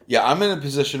 Yeah, I'm in a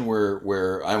position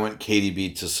where I went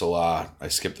KDB to Salah. I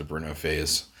skipped the Bruno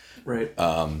phase. Right.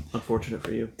 Unfortunate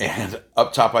for you. And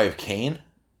up top I have Kane.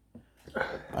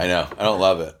 I know. I don't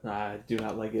love it. I do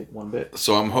not like it one bit.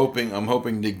 So I'm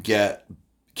hoping to get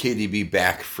KDB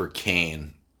back for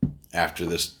Kane after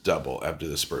this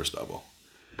Spurs double.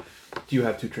 Do you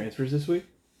have 2 transfers this week?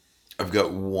 I've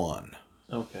got 1.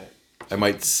 Okay. I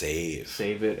might save.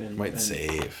 Save it and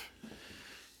Save.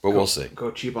 But we'll see.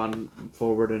 Go cheap on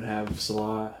forward and have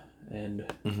Salah and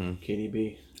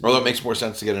KDB. Or that makes more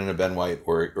sense to get in a Ben White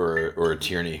or a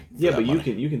Tierney. Yeah, but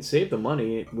you can save the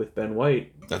money with Ben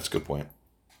White. That's a good point.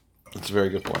 That's a very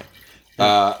good point.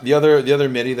 The other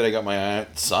midi that I got my eye on,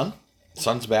 Son.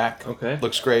 Son's back. Okay.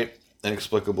 Looks great,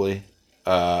 inexplicably.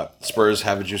 Spurs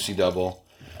have a juicy double.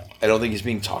 I don't think he's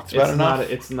being talked about enough.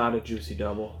 It's not a juicy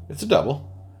double. It's a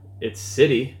double. It's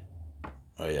City.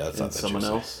 Oh yeah, that's not that someone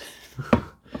juicy. else.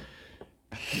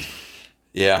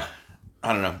 Yeah,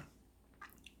 I don't know.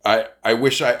 I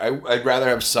wish I'd rather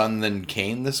have Son than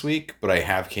Kane this week, but I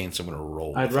have Kane, so I'm gonna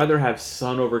roll. I'd rather have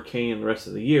Son over Kane the rest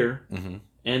of the year Mm-hmm.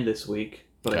 and this week,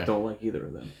 but I don't like either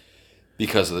of them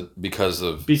because City.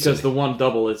 the one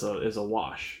double is a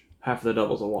wash. Half of the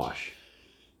double's a wash.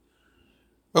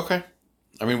 Okay,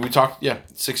 I mean we talked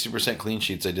 60% clean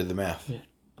sheets. I did the math.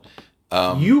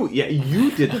 Yeah. You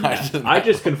did the math. did I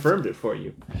just confirmed it for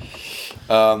you.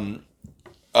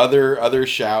 Other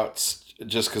shouts.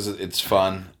 Just because it's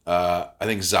fun. I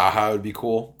think Zaha would be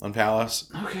cool on Palace.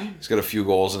 Okay. He's got a few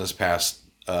goals in his past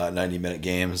 90-minute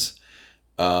games.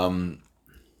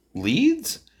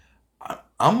 Leeds? I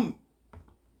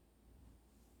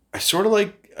sort of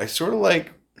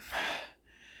like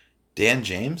Dan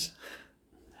James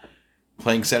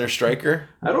playing center striker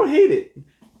I don't hate it.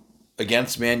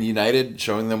 against Man United,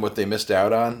 showing them what they missed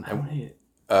out on. I don't hate it.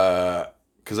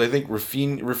 Because I think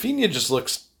Rafinha just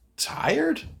looks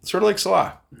tired, sort of like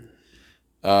Salah.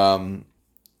 And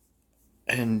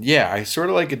yeah, I sort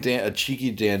of like a cheeky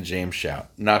Dan James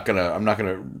shout. I'm not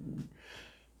gonna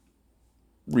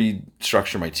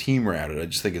restructure my team around it. I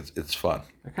just think it's fun.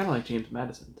 I kind of like James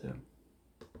Madison too.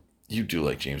 You do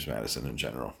like James Madison in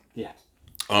general. Yeah.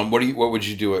 What would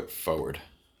you do at forward?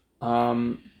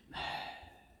 I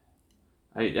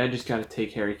just got to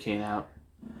take Harry Kane out.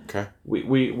 Okay.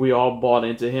 We all bought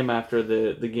into him after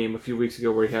the game a few weeks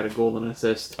ago where he had a goal and an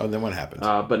assist. Oh, then what happened?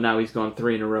 But now he's gone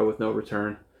 3 in a row with no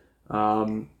return.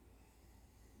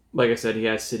 Like I said, he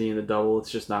has City in the double.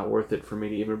 It's just not worth it for me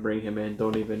to even bring him in.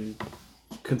 Don't even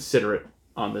consider it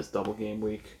on this double game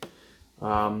week.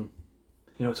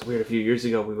 It's weird. A few years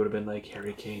ago, we would have been like,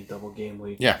 Harry Kane, double game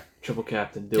week. Yeah. Triple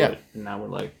captain, do it. And now we're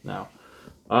like, no.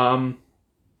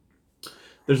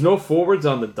 There's no forwards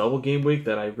on the double game week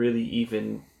that I really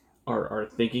even are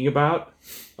thinking about.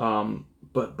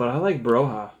 But I like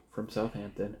Broha from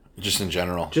Southampton. Just in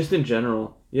general. Just in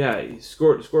general. Yeah, he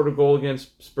scored a goal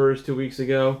against Spurs 2 weeks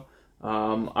ago.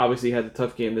 Obviously, he had the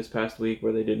tough game this past week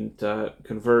where they didn't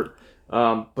convert.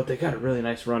 But they got a really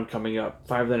nice run coming up.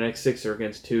 5 of the next 6 are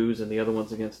against 2s, and the other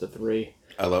one's against a 3.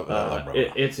 I love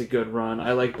Broha. It's a good run.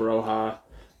 I like Broha.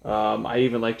 I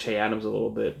even like Che Adams a little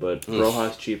bit, but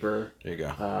Broha's cheaper. There you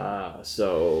go.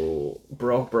 So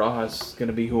Broha's going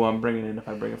to be who I'm bringing in if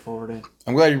I bring it forward in.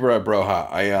 I'm glad you brought up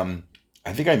Broha.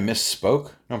 I think I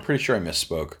misspoke. No, I'm pretty sure I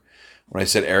misspoke when I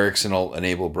said Eriksson will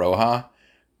enable Broha,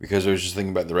 because I was just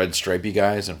thinking about the red stripy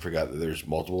guys and forgot that there's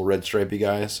multiple red stripy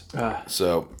guys.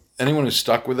 So anyone who's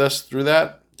stuck with us through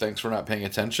that, thanks for not paying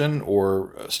attention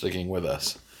or sticking with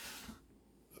us.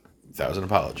 1,000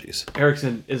 apologies.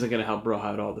 Eriksson isn't going to help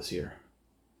Broha at all this year.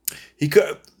 He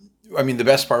could. I mean, the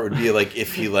best part would be like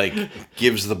if he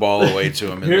gives the ball away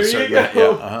to him in Here a you certain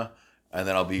go. and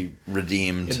then I'll be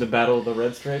redeemed. In the battle of the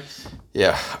red stripes?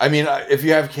 Yeah, I mean, if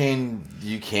you have Kane,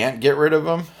 you can't get rid of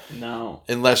him No.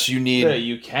 unless you need. Yeah,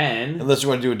 you can. Unless you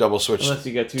want to do a double switch. Unless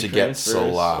you get 2 to get transfers,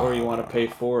 Salah, or you want to pay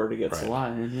 4 to get Right.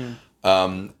 Salah in.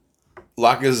 Yeah.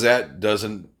 Lacazette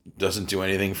doesn't do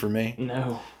anything for me.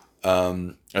 No.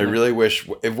 I really wish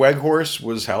if Weghorst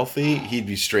was healthy, he'd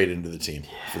be straight into the team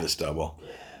for this double.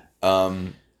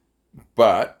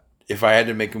 But if I had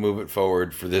to make a movement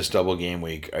forward for this double game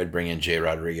week, I'd bring in Jay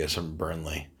Rodriguez from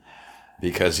Burnley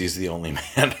because he's the only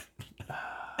man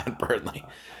at Burnley.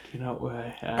 You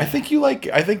know, I think you like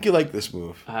this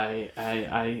move. You're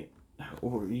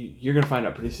gonna find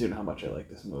out pretty soon how much I like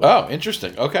this movie. Oh,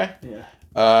 interesting. Okay.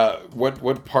 Yeah.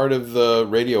 What part of the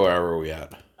radio hour are we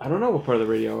at? I don't know what part of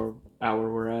the radio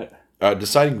hour we're at.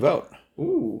 Deciding vote.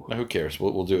 Ooh. Who cares?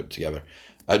 We'll do it together.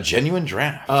 A genuine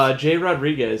draft. Jay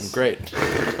Rodriguez. Great.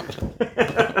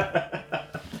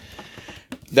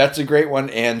 That's a great one,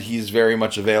 and he's very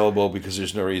much available because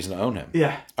there's no reason to own him.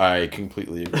 Yeah. I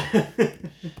completely agree.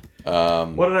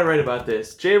 What did I write about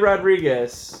this? Jay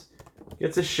Rodriguez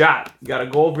gets a shot. Got a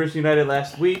goal versus United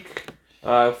last week.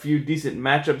 A few decent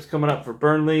matchups coming up for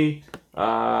Burnley.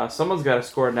 Someone's got to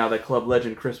score now that club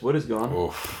legend Chris Wood is gone.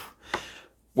 Oof.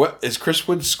 What has Chris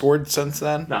Wood scored since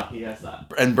then? No, he has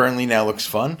not. And Burnley now looks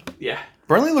fun. Yeah.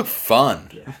 Burnley look fun.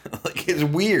 Yeah. Like it's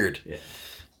weird. Yeah.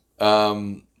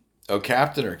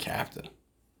 Captain or captain?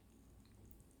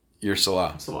 You're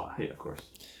Salah. Salah, yeah, of course.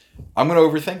 I'm gonna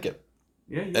overthink it.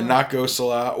 Yeah. And not go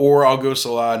Salah, or I'll go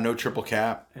Salah, no triple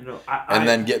cap, and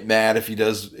then get mad if he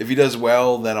does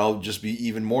well. Then I'll just be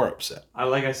even more upset.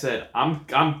 Like I said, I'm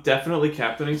definitely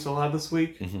captaining Salah this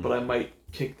week, but I might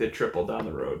kick the triple down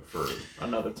the road for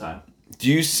another time. Do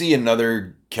you see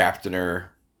another captainer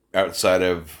outside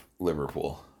of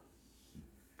Liverpool?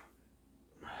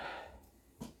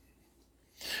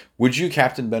 Would you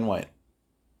captain Ben White?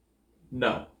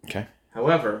 No. Okay.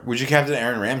 However, would you captain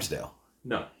Aaron Ramsdale?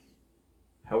 No.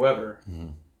 However,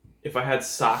 if I had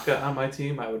Saka on my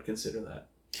team, I would consider that.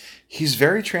 He's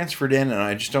very transferred in, and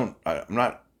I'm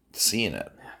not seeing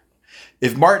it.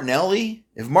 If Martinelli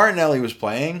was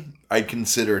playing, I'd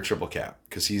consider a triple cap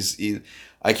because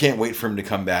I can't wait for him to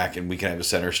come back and we can have a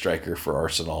center striker for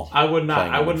Arsenal. I would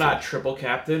not triple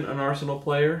captain an Arsenal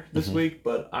player this week,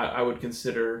 but I would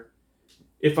consider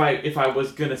if I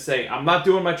was gonna say I'm not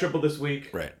doing my triple this week.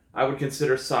 Right. I would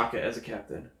consider Saka as a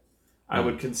captain. I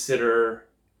would consider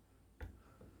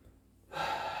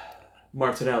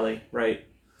Martinelli, right?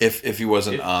 If he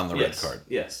wasn't on the red card.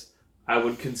 Yes. I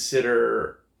would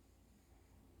consider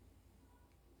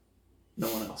no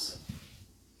one else.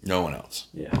 No one else.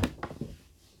 Yeah.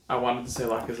 I wanted to say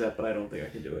Lacazette, but I don't think I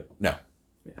can do it. No.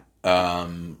 Yeah.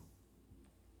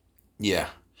 Yeah.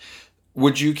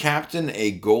 Would you captain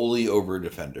a goalie over a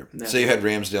defender? Never. Say you had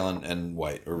Ramsdale and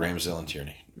White, or Ramsdale and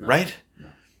Tierney. No. Right?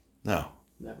 No.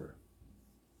 Never.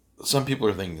 Some people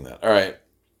are thinking that. All right.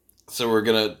 So you're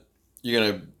gonna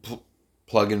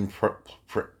plug and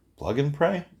plug and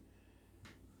pray.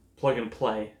 Plug and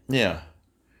play. Yeah.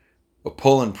 But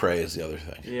pull and pray is the other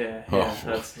thing. Yeah.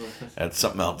 That's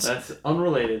something else. That's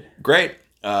unrelated. Great.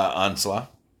 On Salah.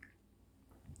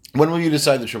 When will you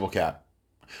decide the triple cap?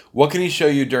 What can he show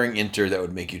you during Inter that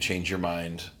would make you change your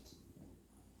mind?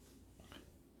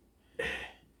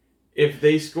 if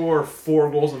they score 4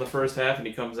 goals in the first half and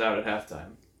he comes out at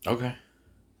halftime. Okay.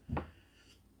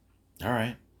 All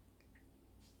right.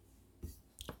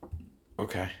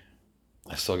 Okay.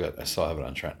 I still have it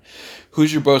on Trent.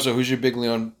 Who's your Bosa? Who's your big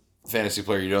Leon fantasy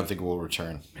player you don't think will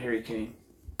return? Harry Kane.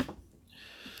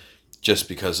 Just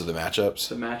because of the matchups?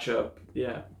 The matchup,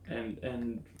 yeah.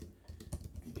 And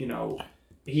you know,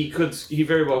 he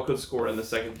very well could score in the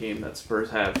second game that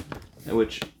Spurs have,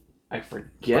 which I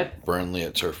forget. Burnley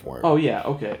at Turf Moor. Oh yeah,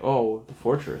 okay. Oh, the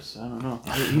Fortress. I don't know.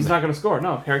 He's not going to score.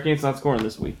 No, Harry Kane's not scoring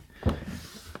this week.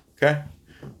 Okay.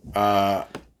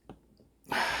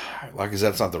 Because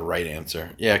that's not the right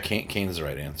answer. Yeah, Kane's the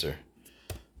right answer.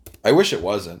 I wish it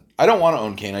wasn't. I don't want to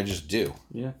own Kane. I just do.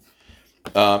 Yeah.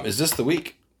 Is this the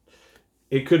week?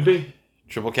 It could be.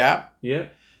 Triple cap? Yeah.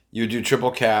 You do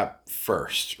triple cap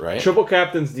first, right? Triple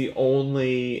captain's the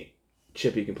only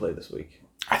chip you can play this week.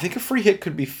 I think a free hit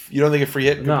could be. You don't think a free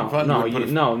hit could be fun?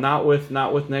 Not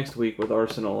with next week with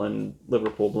Arsenal and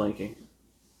Liverpool blanking.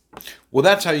 Well,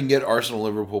 that's how you can get Arsenal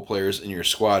Liverpool players in your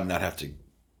squad and not have to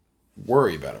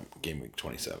worry about them game week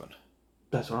 27.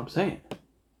 That's what I'm saying.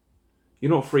 You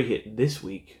don't free hit this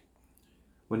week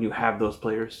when you have those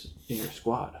players in your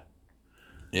squad.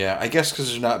 Yeah, I guess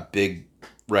because they're not big,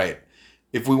 right?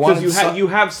 If we want, because you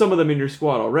have some of them in your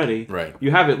squad already. Right.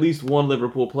 You have at least one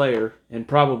Liverpool player and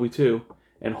probably 2,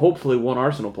 and hopefully 1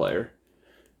 Arsenal player.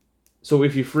 So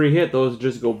if you free hit, those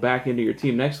just go back into your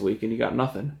team next week, and you got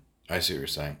nothing. I see what you're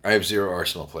saying. I have 0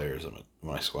 Arsenal players in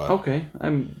my squad. Okay,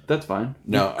 that's fine.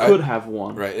 No, you could have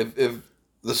 1. Right. If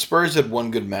the Spurs had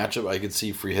one good matchup, I could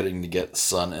see free hitting to get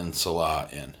Son and Salah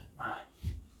in.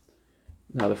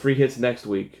 Now the free hits next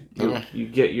week. You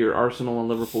get your Arsenal and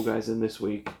Liverpool guys in this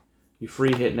week. You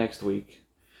free hit next week.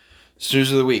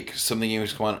 Snooze of the week. Something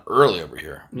games come on early over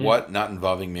here. Yeah. What? Not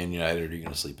involving Man United? Are you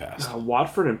going to sleep past?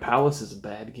 Watford and Palace is a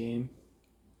bad game.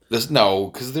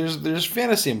 Because there's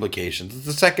fantasy implications. It's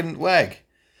the second leg.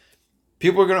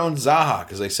 People are going to own Zaha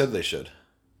because they said they should.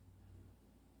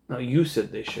 No, you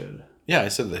said they should. Yeah, I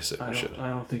said they should. I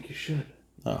don't think you should.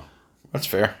 Oh, that's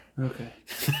fair. Okay.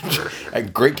 A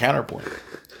great counterpoint.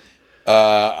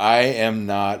 I am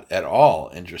not at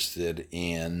all interested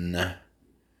in.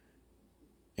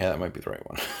 Yeah, that might be the right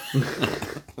one.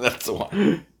 That's the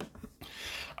one.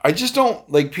 I just don't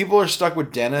like. People are stuck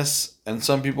with Dennis, and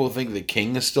some people think the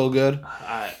King is still good,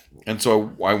 and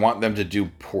so I want them to do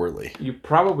poorly. You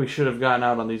probably should have gotten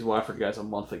out on these Watford guys a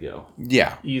month ago.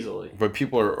 Yeah, easily. But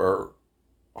people are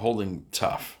holding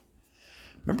tough.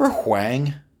 Remember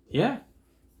Hwang? Yeah.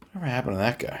 Whatever happened to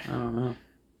that guy? I don't know.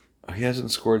 He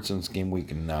hasn't scored since game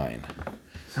week 9.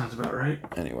 Sounds about right.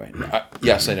 Anyway,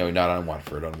 yes, I know, not on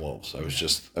Watford, on Wolves. I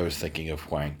was thinking of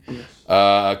Hwang. Yes.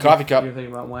 Coffee cup. You're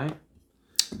thinking about Wang?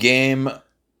 Game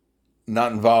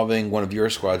not involving one of your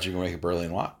squads. You can make a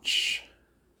Berlin watch.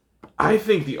 I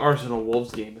think the Arsenal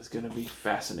Wolves game is going to be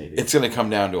fascinating. It's going to come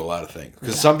down to a lot of things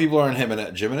because some people are on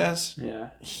Jimenez. Yeah.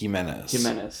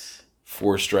 Jimenez.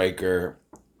 4 striker.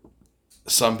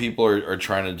 Some people are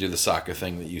trying to do the soccer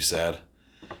thing that you said.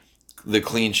 The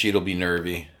clean sheet will be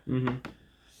nervy. Mm-hmm.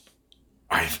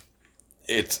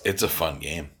 It's a fun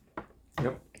game.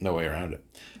 Yep. No way around it.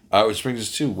 Which brings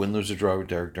us to win, lose, or draw with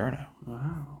Derek Durno.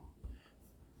 Wow.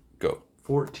 Go.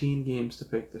 14 games to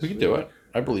pick this week. We can do it.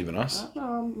 I believe in us.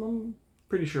 I'm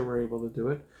pretty sure we're able to do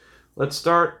it. Let's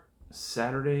start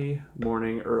Saturday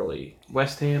morning early.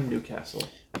 West Ham, Newcastle.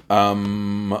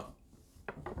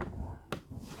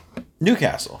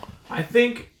 Newcastle. I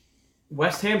think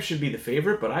West Ham should be the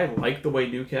favorite, but I like the way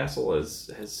Newcastle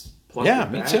has plugged it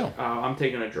back. Me too. I'm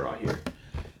taking a draw here.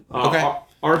 Okay.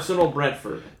 Arsenal,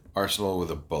 Brentford. Arsenal with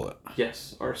a bullet.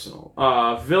 Yes, Arsenal.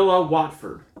 Villa,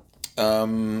 Watford.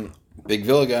 Big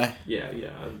Villa guy. Yeah.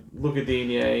 Look at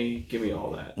Digne. Give me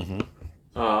all that.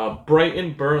 Mm-hmm.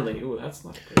 Brighton, Burnley. Ooh, that's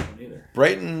not a great one either.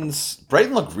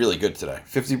 Brighton looked really good today.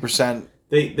 50%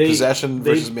 possession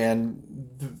versus man.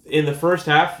 In the first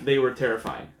half, they were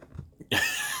terrifying.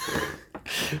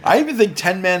 I even think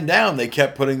 10 men down, they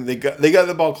kept putting. They got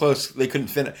the ball close. They couldn't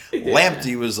finish.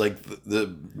 Lamptey was like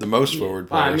the most forward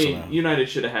player. I mean, United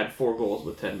should have had 4 goals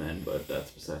with 10 men, but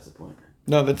that's besides the point.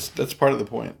 No, that's part of the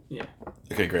point. Yeah.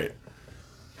 Okay, great.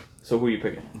 So who are you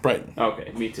picking? Brighton.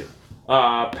 Okay, me too.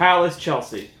 Palace,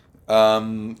 Chelsea.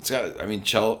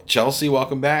 Chelsea,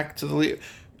 welcome back to the league.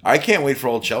 I can't wait for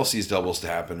all Chelsea's doubles to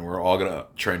happen. We're all gonna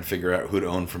try and figure out who to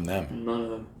own from them. None of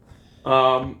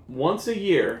them. Once a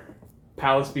year,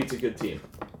 Palace beats a good team.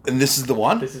 And this is the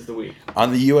one? This is the week.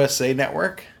 On the USA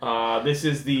Network? This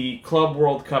is the Club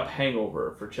World Cup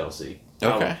hangover for Chelsea.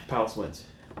 Okay. Palace wins.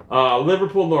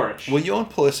 Liverpool, Norwich. Will you own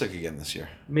Pulisic again this year?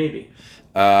 Maybe.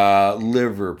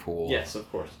 Liverpool. Yes,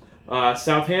 of course.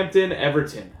 Southampton,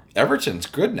 Everton. Everton's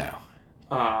good now.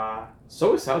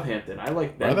 So is Southampton. I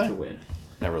like them to win.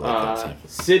 Never liked that team.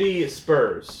 City,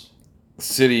 Spurs.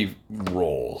 City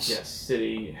rolls. Yes,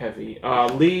 City heavy.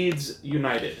 Leeds,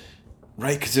 United.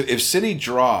 Right, because if City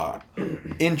draw,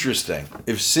 interesting.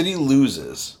 If City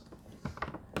loses,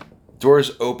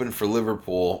 doors open for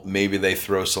Liverpool. Maybe they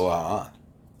throw Salah on.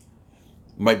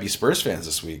 Might be Spurs fans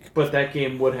this week. But that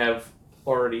game would have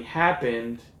already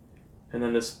happened, and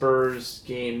then the Spurs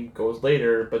game goes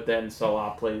later, but then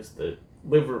Salah plays the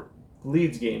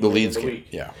Leeds game. The Leeds game, week.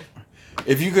 Yeah.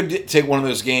 If you could take one of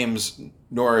those games,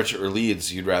 Norwich or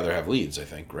Leeds, you'd rather have Leeds, I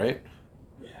think, right?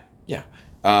 Yeah.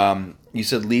 Yeah. You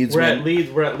said Leeds. We're at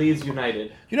Leeds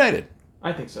United. United.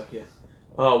 I think so. Yeah.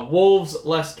 Wolves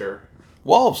Leicester.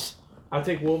 Wolves. I'll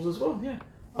take Wolves as well. Yeah.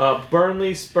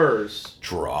 Burnley Spurs.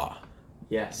 Draw.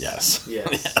 Yes. Yes. Yes.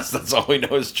 Yes. That's all we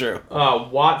know is true.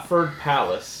 Watford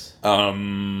Palace.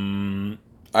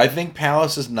 I think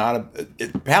Palace is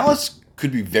not Palace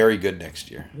could be very good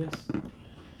next year. Yes.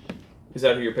 Is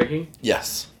that who you're picking?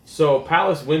 Yes. So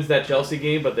Palace wins that Chelsea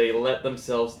game, but they let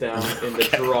themselves down in the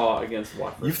draw against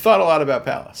Watford. You've thought a lot about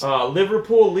Palace.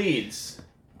 Liverpool Leeds.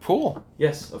 Cool.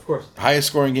 Yes, of course. Highest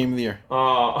scoring game of the year.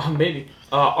 Maybe.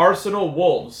 Arsenal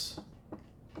Wolves.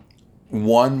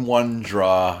 1-1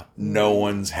 draw. No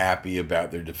one's happy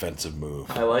about their defensive move.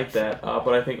 I like that,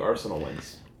 but I think Arsenal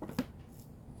wins.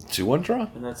 2-1 draw?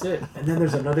 And that's it. And then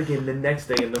there's another game the next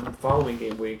day in the following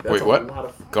game week. That's Wait, what? A lot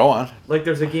of, Go on. like,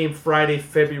 there's a game Friday,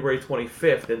 February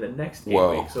 25th in the next game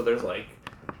Whoa. week. So there's, like,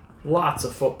 lots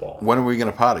of football. When are we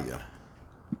going to pot again?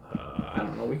 I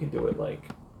don't know. We can do it, like...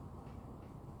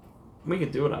 We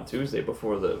can do it on Tuesday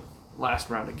before the last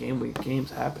round of game week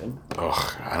games happen.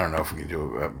 Ugh, I don't know if we can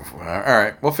do it before. All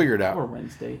right, we'll figure it out. Or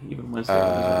Wednesday. Even Wednesday.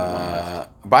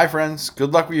 Bye, friends.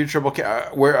 Good luck with your triple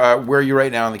where are you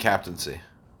right now in the captaincy?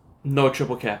 No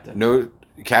triple captain. No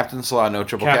Captain Salah, no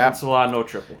triple Captain cap. Salah, no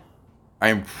triple. I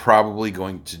am probably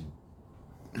going to.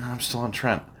 No, I'm still on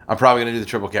Trent. I'm probably going to do the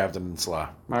triple captain and Salah.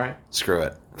 All right. Screw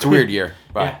it. It's a weird year.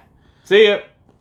 Bye. Yeah. See ya.